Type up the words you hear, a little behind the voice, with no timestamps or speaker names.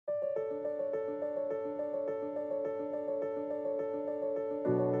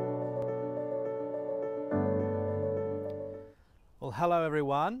Well, hello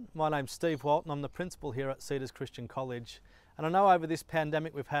everyone. My name's Steve Walton. I'm the principal here at Cedars Christian College. And I know over this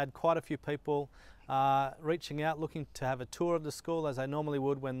pandemic we've had quite a few people reaching out looking to have a tour of the school as they normally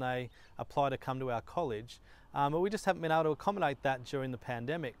would when they apply to come to our college. But we just haven't been able to accommodate that during the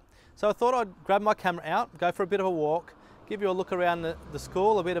pandemic. So I thought I'd grab my camera out, go for a bit of a walk, give you a look around the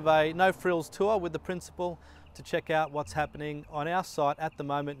school, a bit of a no-frills tour with the principal to check out what's happening on our site at the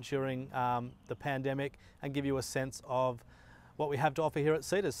moment during the pandemic and give you a sense of what we have to offer here at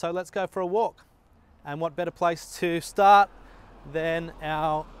Cedars. So let's go for a walk. And what better place to start than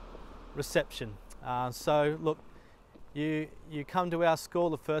our reception. So look, you come to our school,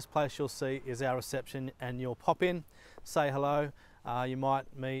 the first place you'll see is our reception, and you'll pop in, say hello. You might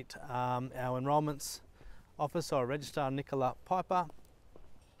meet our enrolments officer or registrar, Nicola Piper.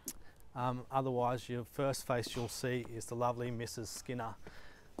 Otherwise, your first face you'll see is the lovely Mrs. Skinner.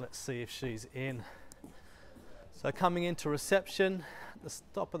 Let's see if she's in. So coming into reception, at the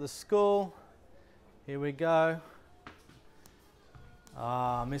top of the school, here we go.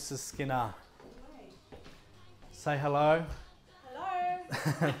 Mrs. Skinner. Hi. Say hello.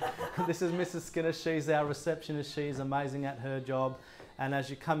 Hello. This is Mrs. Skinner. She's our receptionist. She's amazing at her job. And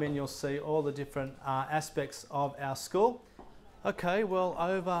as you come in, you'll see all the different aspects of our school. Okay, well,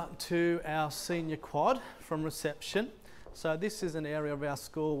 over to our senior quad from reception. So this is an area of our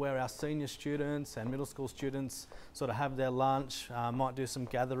school where our senior students and middle school students sort of have their lunch, might do some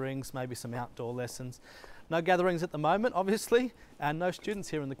gatherings, maybe some outdoor lessons. No gatherings at the moment, obviously, and no students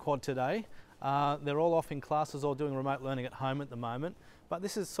here in the quad today. They're all off in classes or doing remote learning at home at the moment. But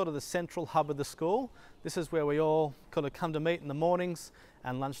this is sort of the central hub of the school. This is where we all kind of come to meet in the mornings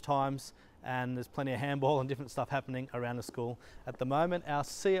and lunch times, and there's plenty of handball and different stuff happening around the school at the moment. Our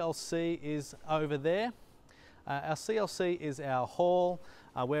CLC is over there. Our CLC is our hall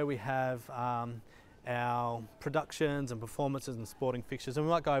where we have our productions and performances and sporting fixtures, and we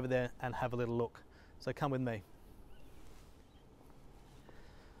might go over there and have a little look. So come with me.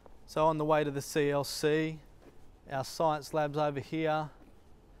 So on the way to the CLC, our science lab's over here,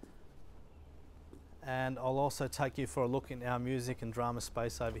 and I'll also take you for a look in our music and drama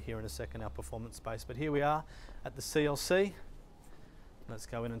space over here in a second, our performance space. But here we are at the CLC. Let's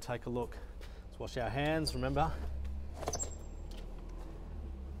go in and take a look. Let's wash our hands, remember.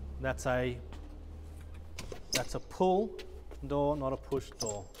 That's a pull door, not a push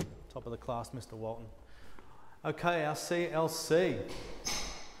door. Top of the class, Mr. Walton. Okay, our CLC.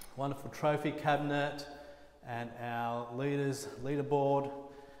 Wonderful trophy cabinet and our leaderboard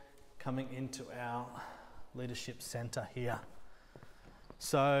coming into our leadership centre here.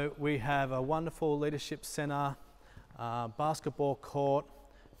 So we have a wonderful leadership centre, basketball court,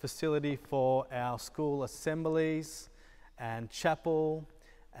 facility for our school assemblies and chapel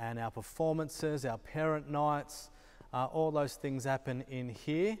and our performances, our parent nights. All those things happen in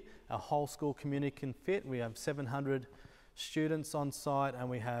here. Our whole school community can fit. We have 700 students on site, and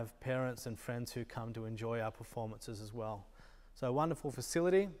we have parents and friends who come to enjoy our performances as well. So a wonderful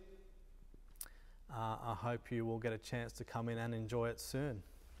facility. I hope you will get a chance to come in and enjoy it soon.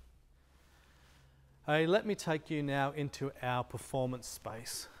 Hey, let me take you now into our performance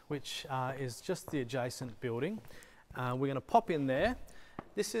space, which is just the adjacent building. We're going to pop in there.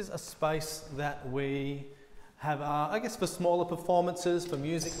 This is a space that we have, I guess, for smaller performances, for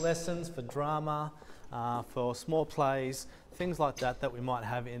music lessons, for drama, for small plays, things like that that we might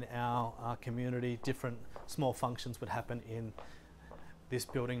have in our community. Different small functions would happen in this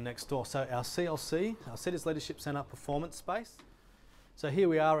building next door. So our CLC, our Cedars Leadership Centre performance space. So here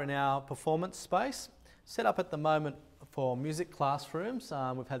we are in our performance space, set up at the moment for music classrooms.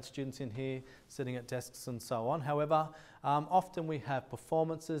 We've had students in here sitting at desks and so on. However, often we have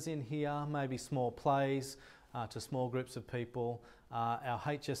performances in here, maybe small plays to small groups of people. Our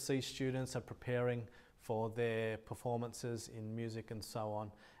HSC students are preparing for their performances in music and so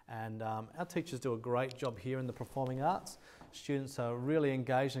on. And our teachers do a great job here in the performing arts. Students are really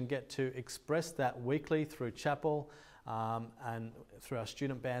engaged and get to express that weekly through chapel and through our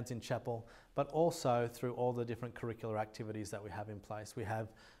student bands in chapel, but also through all the different curricular activities that we have in place. We have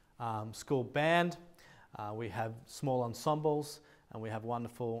school band, we have small ensembles, and we have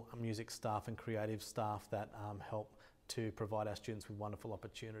wonderful music staff and creative staff that help to provide our students with wonderful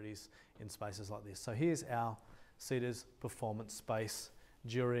opportunities in spaces like this. So here's our Cedars performance space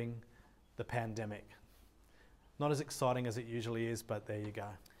during the pandemic. Not as exciting as it usually is, but there you go.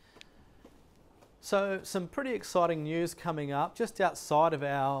 So some pretty exciting news coming up just outside of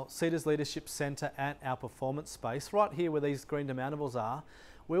our Cedars Leadership Centre and our performance space. Right here where these green demountables are,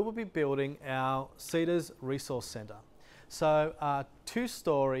 we will be building our Cedars Resource Centre. So a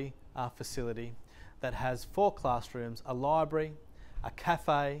two-storey facility that has 4 classrooms, a library, a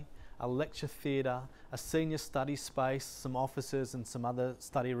cafe, a lecture theatre, a senior study space, some offices and some other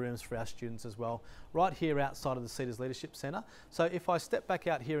study rooms for our students as well, right here outside of the Cedars Leadership Centre. So if I step back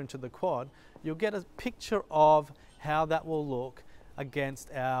out here into the quad, you'll get a picture of how that will look against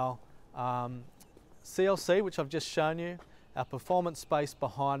our CLC, which I've just shown you, our performance space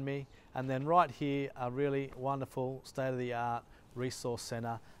behind me, and then right here a really wonderful state-of-the-art resource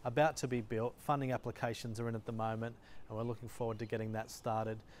centre about to be built. Funding applications are in at the moment, and we're looking forward to getting that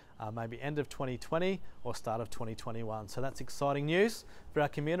started maybe end of 2020 or start of 2021. So that's exciting news for our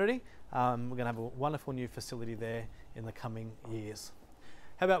community. We're going to have a wonderful new facility there in the coming years.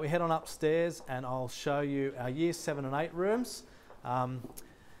 How about we head on upstairs and I'll show you our year 7 and 8 rooms and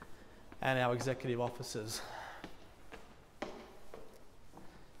our executive offices.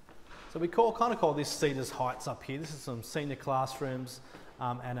 So we kind of call this Cedars Heights up here. This is some senior classrooms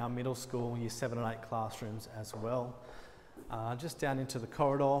and our middle school year 7 and 8 classrooms as well. Just down into the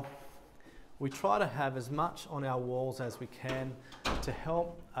corridor, we try to have as much on our walls as we can to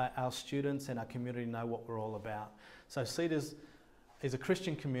help our students and our community know what we're all about. So Cedars is a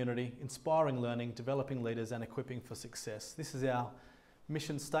Christian community, inspiring learning, developing leaders and equipping for success. This is our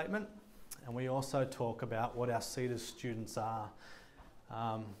mission statement, and we also talk about what our Cedars students are.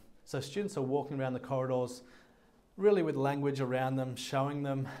 So students are walking around the corridors really with language around them, showing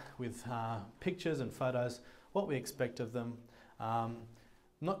them with pictures and photos what we expect of them,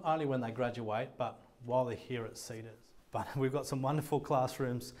 not only when they graduate, but while they're here at Cedars. But we've got some wonderful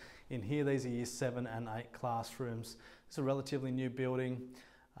classrooms in here. These are year 7 and 8 classrooms. It's a relatively new building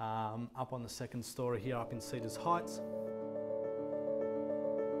up on the 2nd story here up in Cedars Heights.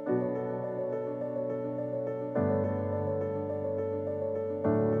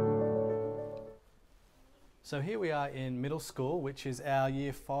 So here we are in middle school, which is our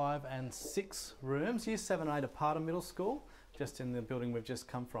year 5 and 6 rooms. Year 7 and 8 are part of middle school, just in the building we've just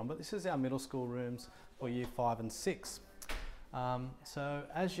come from, but this is our middle school rooms for year 5 and 6. So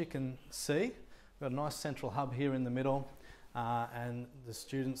as you can see, we've got a nice central hub here in the middle, and the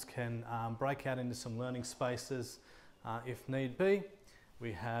students can break out into some learning spaces if need be.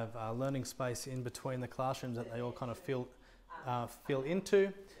 We have a learning space in between the classrooms that they all kind of fill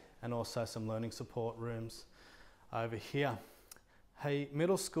into, and also some learning support rooms over here. Hey,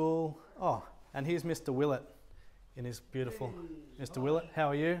 middle school. Oh, and here's Mr. Willett in his beautiful. Hey, Mr. Willett, how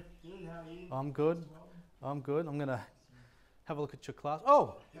are you? Good, how are you? I'm good. I'm good. I'm going to have a look at your class.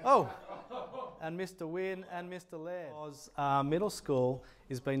 Oh, and Mr. Wynne and Mr. Laird. Middle school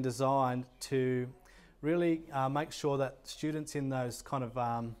is being designed to really make sure that students in those kind of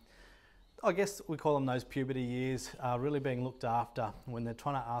I guess we call them those puberty years, really being looked after when they're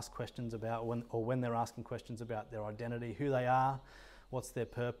trying to ask questions about, when they're asking questions about their identity, who they are, what's their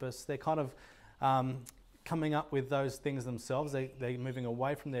purpose. They're kind of coming up with those things themselves. They're moving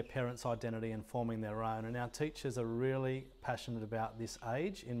away from their parents' identity and forming their own. And our teachers are really passionate about this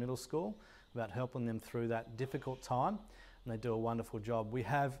age in middle school, about helping them through that difficult time, and they do a wonderful job. We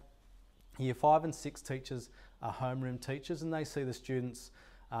have year 5 and 6 teachers are homeroom teachers, and they see the students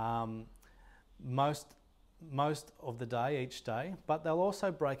most of the day, each day, but they'll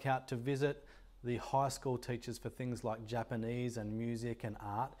also break out to visit the high school teachers for things like Japanese and music and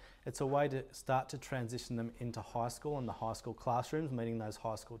art. It's a way to start to transition them into high school and the high school classrooms, meeting those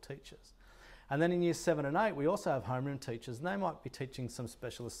high school teachers. And then in years 7 and 8, we also have homeroom teachers, and they might be teaching some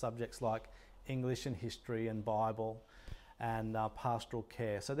specialist subjects like English and history and Bible and pastoral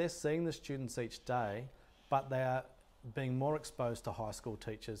care. So they're seeing the students each day, but they are being more exposed to high school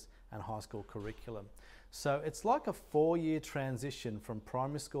teachers and high school curriculum. So it's like a 4-year transition from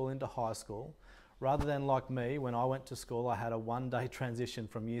primary school into high school, rather than like me, when I went to school, I had a 1-day transition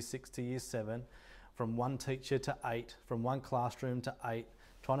from year 6 to year 7, from 1 teacher to 8, from 1 classroom to 8,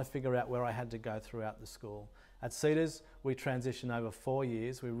 trying to figure out where I had to go throughout the school. At Cedars, we transition over 4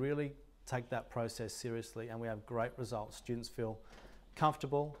 years. We really take that process seriously, and we have great results. Students feel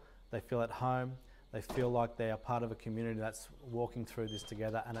comfortable, they feel at home, they feel like they are part of a community that's walking through this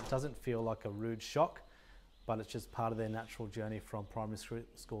together, and it doesn't feel like a rude shock, but it's just part of their natural journey from primary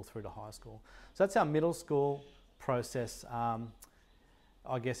school through to high school. So that's our middle school process, I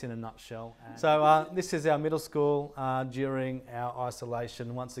guess, in a nutshell. So this is our middle school during our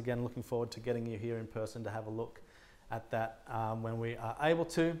isolation. Once again, looking forward to getting you here in person to have a look at that when we are able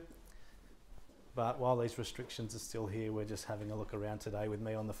to. But while these restrictions are still here, we're just having a look around today with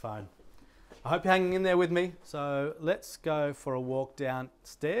me on the phone. I hope you're hanging in there with me. So let's go for a walk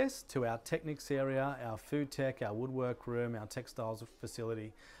downstairs to our technics area, our food tech, our woodwork room, our textiles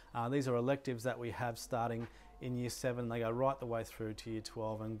facility. These are electives that we have starting in year 7. They go right the way through to year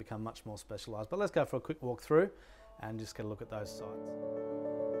 12 and become much more specialised. But let's go for a quick walk through and just get a look at those sites.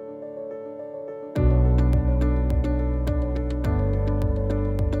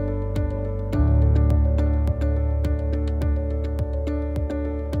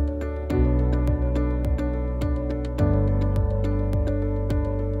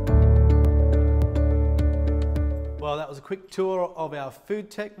 Well, that was a quick tour of our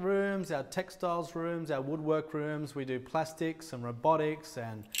food tech rooms, our textiles rooms, our woodwork rooms. We do plastics and robotics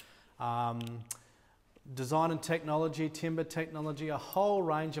and design and technology, timber technology, a whole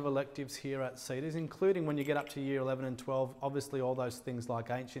range of electives here at Cedars, including when you get up to year 11 and 12, obviously all those things like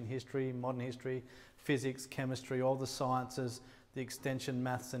ancient history, modern history, physics, chemistry, all the sciences, the extension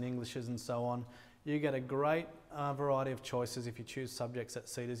maths and Englishes and so on. You get a great variety of choices if you choose subjects at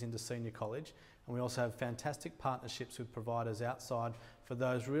Cedars into senior college. And we also have fantastic partnerships with providers outside for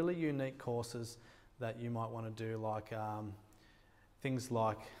those really unique courses that you might want to do, like things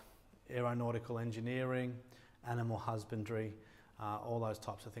like aeronautical engineering, animal husbandry, all those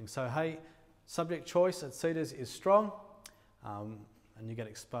types of things. So hey, subject choice at Cedars is strong, and you get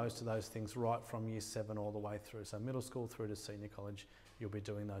exposed to those things right from year 7 all the way through. So middle school through to senior college, you'll be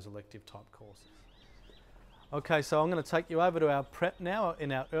doing those elective type courses. Okay, so I'm going to take you over to our prep now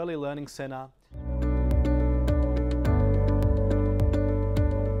in our early learning centre.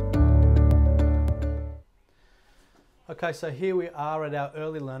 Okay, so here we are at our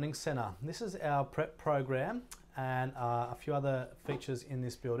early learning centre. This is our prep program and a few other features in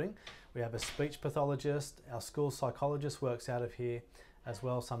this building. We have a speech pathologist, our school psychologist works out of here as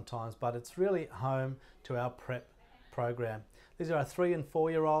well sometimes, but it's really home to our prep program. These are our 3 and 4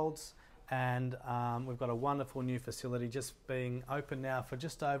 year olds, and we've got a wonderful new facility just being open now for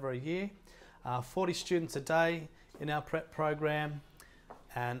just over a year. 40 students a day in our prep program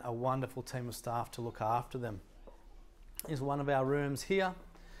and a wonderful team of staff to look after them. Here's one of our rooms here.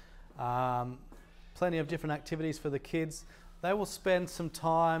 Plenty of different activities for the kids. They will spend some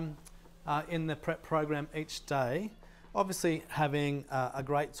time in the prep program each day, obviously having a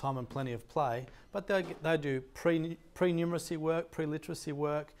great time and plenty of play, but they do pre-numeracy work, pre-literacy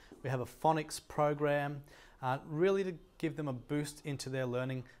work. We have a phonics program, really to give them a boost into their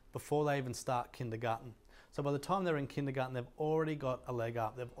learning before they even start kindergarten. So by the time they're in kindergarten, they've already got a leg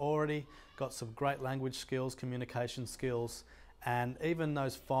up. They've already got some great language skills, communication skills, and even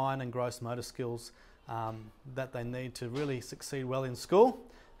those fine and gross motor skills that they need to really succeed well in school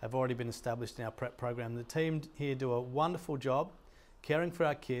have already been established in our prep program. The team here do a wonderful job caring for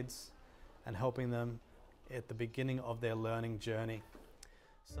our kids and helping them at the beginning of their learning journey.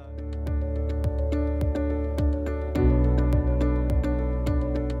 So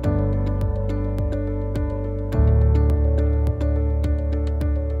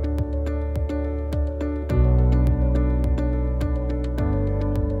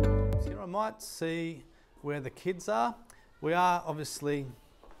here I might see where the kids are. We are obviously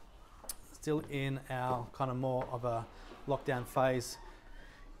still in our kind of more of a lockdown phase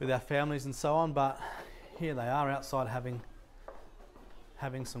with our families and so on, but here they are outside having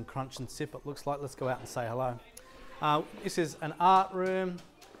some crunch and sip, it looks like. Let's go out and say hello. This is an art room,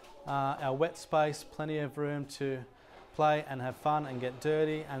 our wet space, plenty of room to play and have fun and get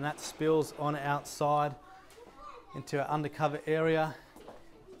dirty, and that spills on outside into our undercover area.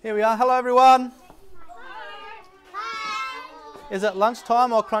 Here we are. Hello everyone. Is it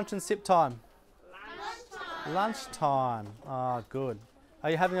lunchtime or crunch and sip time? Lunchtime. Lunchtime. Oh, good. Are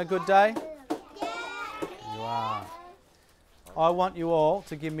you having a good day? Yeah. You are. I want you all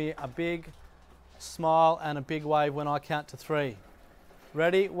to give me a big smile and a big wave when I count to 3.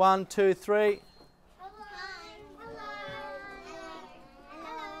 Ready? 1, 2, 3. Hello.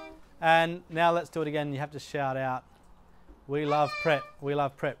 And now let's do it again. You have to shout out. We love prep. We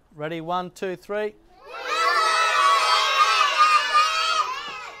love prep. Ready? 1, 2, 3.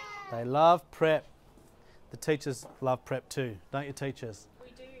 They love prep. The teachers love prep too, don't you teachers? We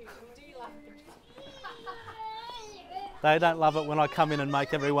do love prep. They don't love it when I come in and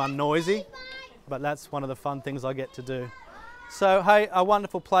make everyone noisy, but that's one of the fun things I get to do. So hey, a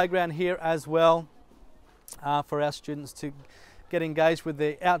wonderful playground here as well for our students to get engaged with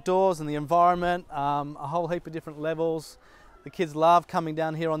the outdoors and the environment, a whole heap of different levels. The kids love coming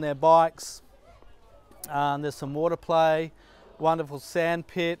down here on their bikes. There's some water play, wonderful sand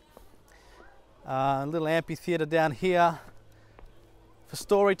pit, a little amphitheatre down here for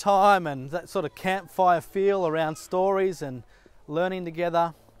story time and that sort of campfire feel around stories and learning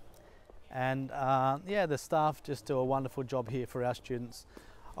together. And yeah, the staff just do a wonderful job here for our students.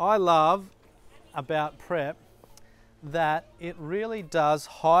 I love about prep that it really does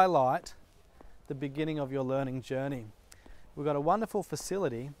highlight the beginning of your learning journey. We've got a wonderful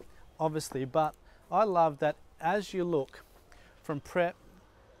facility, obviously, but I love that as you look from prep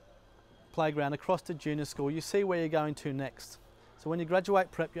playground across to junior school, you see where you're going to next. So when you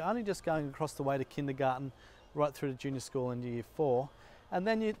graduate prep, you're only just going across the way to kindergarten, right through to junior school into year 4. And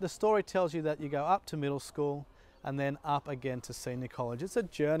then the story tells you that you go up to middle school and then up again to senior college. It's a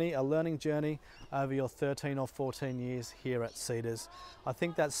journey, a learning journey over your 13 or 14 years here at Cedars. I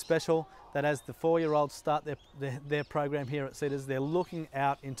think that's special that as the 4-year-olds start their program here at Cedars, they're looking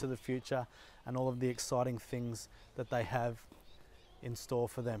out into the future and all of the exciting things that they have in store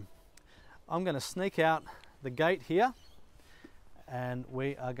for them. I'm going to sneak out the gate here and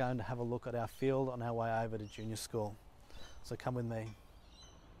we are going to have a look at our field on our way over to junior school. So come with me.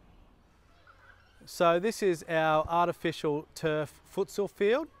 So this is our artificial turf futsal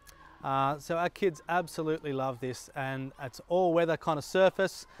field. So our kids absolutely love this, and it's all weather kind of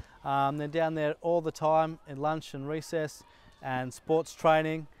surface. They're down there all the time in lunch and recess and sports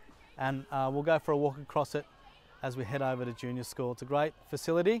training, and we'll go for a walk across it as we head over to junior school. It's a great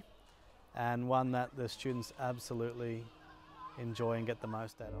facility and one that the students absolutely enjoy and get the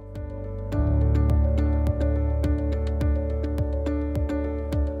most out of.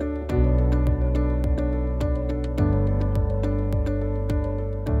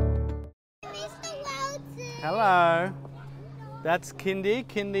 Hello, that's Kindy.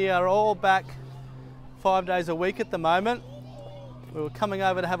 Kindy are all back 5 days a week at the moment. We were coming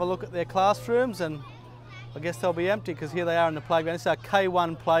over to have a look at their classrooms and I guess they'll be empty because here they are in the playground. This is our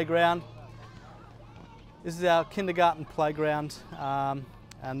K1 playground. This is our kindergarten playground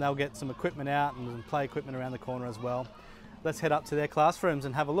and they'll get some equipment out and play equipment around the corner as well. Let's head up to their classrooms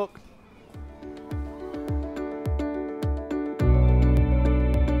and have a look.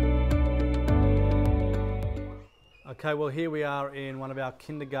 Okay, well here we are in one of our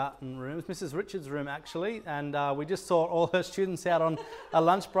kindergarten rooms, Mrs. Richards' room actually, and we just saw all her students out on a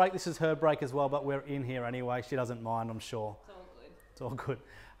lunch break. This is her break as well, but we're in here anyway. She doesn't mind, I'm sure. It's all good. It's all good.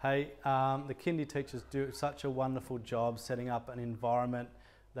 Hey, the kindy teachers do such a wonderful job setting up an environment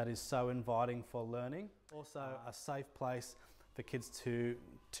that is so inviting for learning. Also a safe place for kids to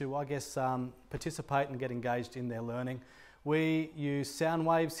I guess, participate and get engaged in their learning. We use sound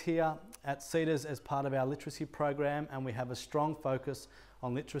waves here at Cedars as part of our literacy program, and we have a strong focus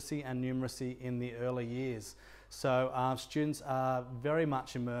on literacy and numeracy in the early years. So students are very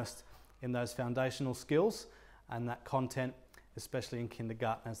much immersed in those foundational skills and that content, especially in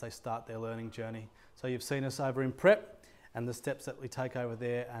kindergarten as they start their learning journey. So you've seen us over in prep and the steps that we take over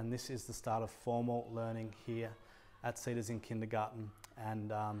there, and this is the start of formal learning here at Cedars in kindergarten.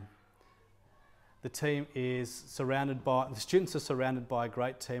 And the team is surrounded by, the students are surrounded by a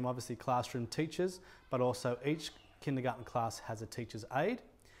great team, obviously classroom teachers, but also each kindergarten class has a teacher's aide.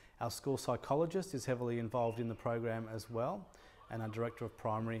 Our school psychologist is heavily involved in the program as well, and our director of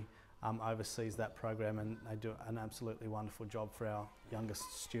primary oversees that program, and they do an absolutely wonderful job for our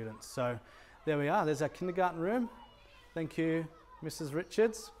youngest students. So there we are, there's our kindergarten room. Thank you, Mrs.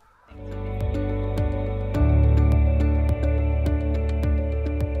 Richards.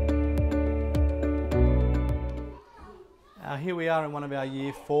 Here we are in one of our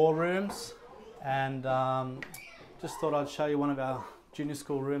year 4 rooms, and just thought I'd show you one of our junior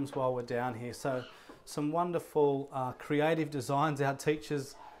school rooms while we're down here. So some wonderful creative designs our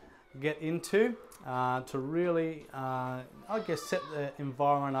teachers get into to really, I guess, set the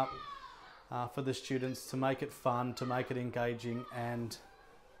environment up for the students, to make it fun, to make it engaging, and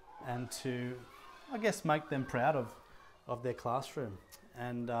to, I guess, make them proud of their classroom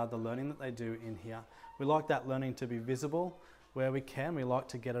and the learning that they do in here. We like that learning to be visible where we can. We like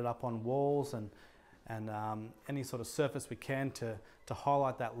to get it up on walls and any sort of surface we can to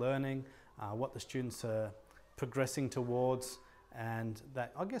highlight that learning, what the students are progressing towards, and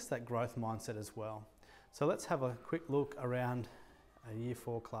that, I guess, that growth mindset as well. So let's have a quick look around a year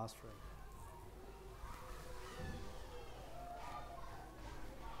 4 classroom.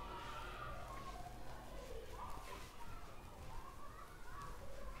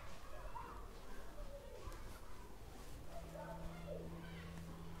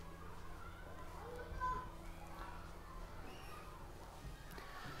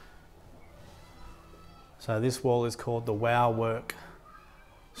 So this wall is called the WOW work,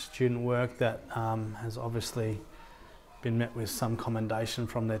 student work that has obviously been met with some commendation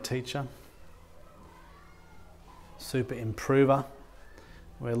from their teacher. Super improver.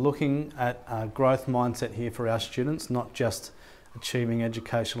 We're looking at a growth mindset here for our students, not just achieving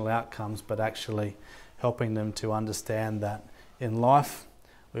educational outcomes, but actually helping them to understand that in life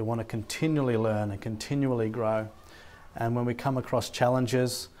we want to continually learn and continually grow. And when we come across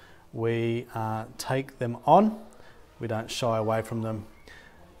challenges, we take them on, we don't shy away from them.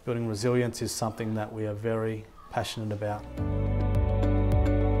 Building resilience is something that we are very passionate about.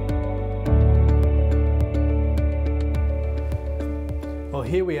 Well,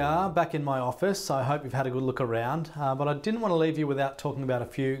 here we are back in my office. I hope you've had a good look around, but I didn't want to leave you without talking about a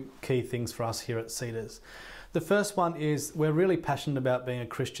few key things for us here at Cedars. The first one is we're really passionate about being a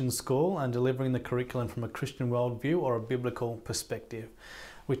Christian school and delivering the curriculum from a Christian worldview or a biblical perspective.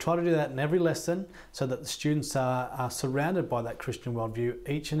 We try to do that in every lesson so that the students are surrounded by that Christian worldview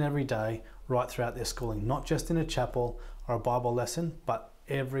each and every day right throughout their schooling, not just in a chapel or a Bible lesson, but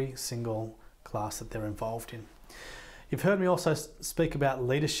every single class that they're involved in. You've heard me also speak about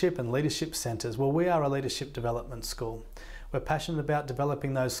leadership and leadership centres. Well, we are a leadership development school. We're passionate about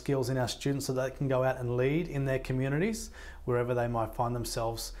developing those skills in our students so they can go out and lead in their communities, wherever they might find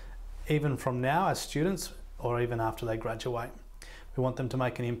themselves, even from now as students or even after they graduate. We want them to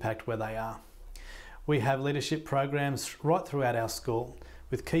make an impact where they are. We have leadership programs right throughout our school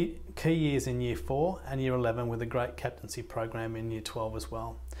with key years in Year 4 and Year 11 with a great captaincy program in Year 12 as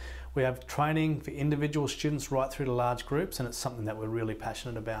well. We have training for individual students right through to large groups, and it's something that we're really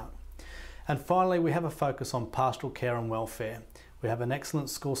passionate about. And finally, we have a focus on pastoral care and welfare. We have an excellent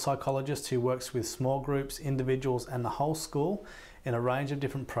school psychologist who works with small groups, individuals and the whole school in a range of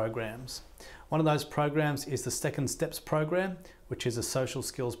different programs. One of those programs is the Second Steps program, which is a social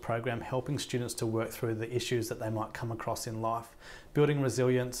skills program helping students to work through the issues that they might come across in life, building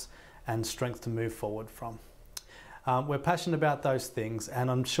resilience and strength to move forward from. We're passionate about those things,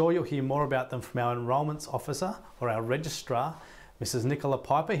 and I'm sure you'll hear more about them from our enrolments officer or our registrar, Mrs. Nicola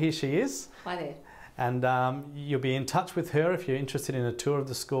Piper. Here she is. Hi there. And you'll be in touch with her if you're interested in a tour of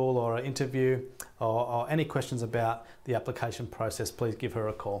the school or an interview or any questions about the application process. Please give her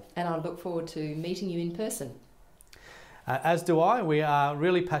a call. And I look forward to meeting you in person. As do I. We are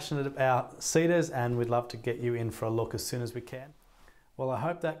really passionate about Cedars and we'd love to get you in for a look as soon as we can. Well, I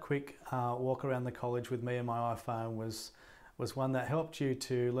hope that quick walk around the college with me and my iPhone was one that helped you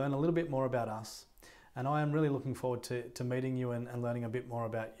to learn a little bit more about us. And I am really looking forward to meeting you and learning a bit more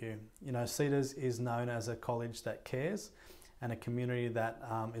about you. You know, Cedars is known as a college that cares and a community that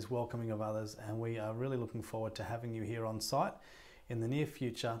is welcoming of others. And we are really looking forward to having you here on site in the near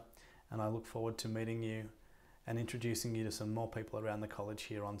future. And I look forward to meeting you and introducing you to some more people around the college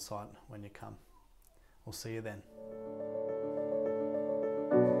here on site when you come. We'll see you then.